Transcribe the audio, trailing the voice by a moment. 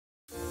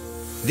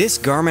This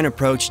Garmin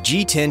Approach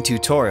G10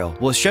 tutorial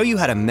will show you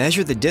how to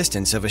measure the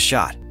distance of a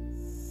shot.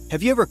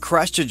 Have you ever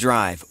crushed a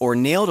drive or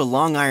nailed a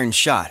long iron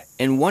shot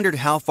and wondered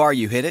how far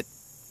you hit it?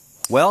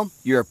 Well,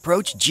 your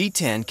Approach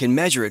G10 can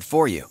measure it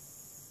for you.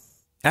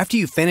 After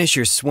you finish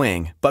your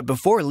swing, but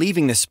before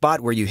leaving the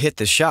spot where you hit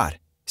the shot,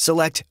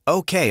 select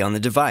OK on the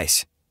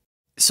device.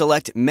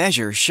 Select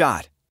Measure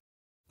Shot.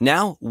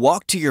 Now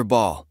walk to your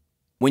ball.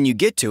 When you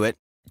get to it,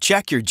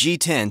 check your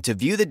G10 to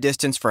view the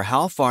distance for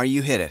how far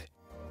you hit it.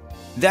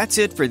 That's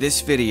it for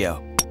this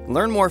video.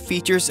 Learn more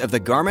features of the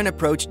Garmin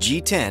Approach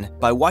G10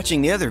 by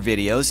watching the other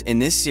videos in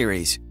this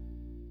series.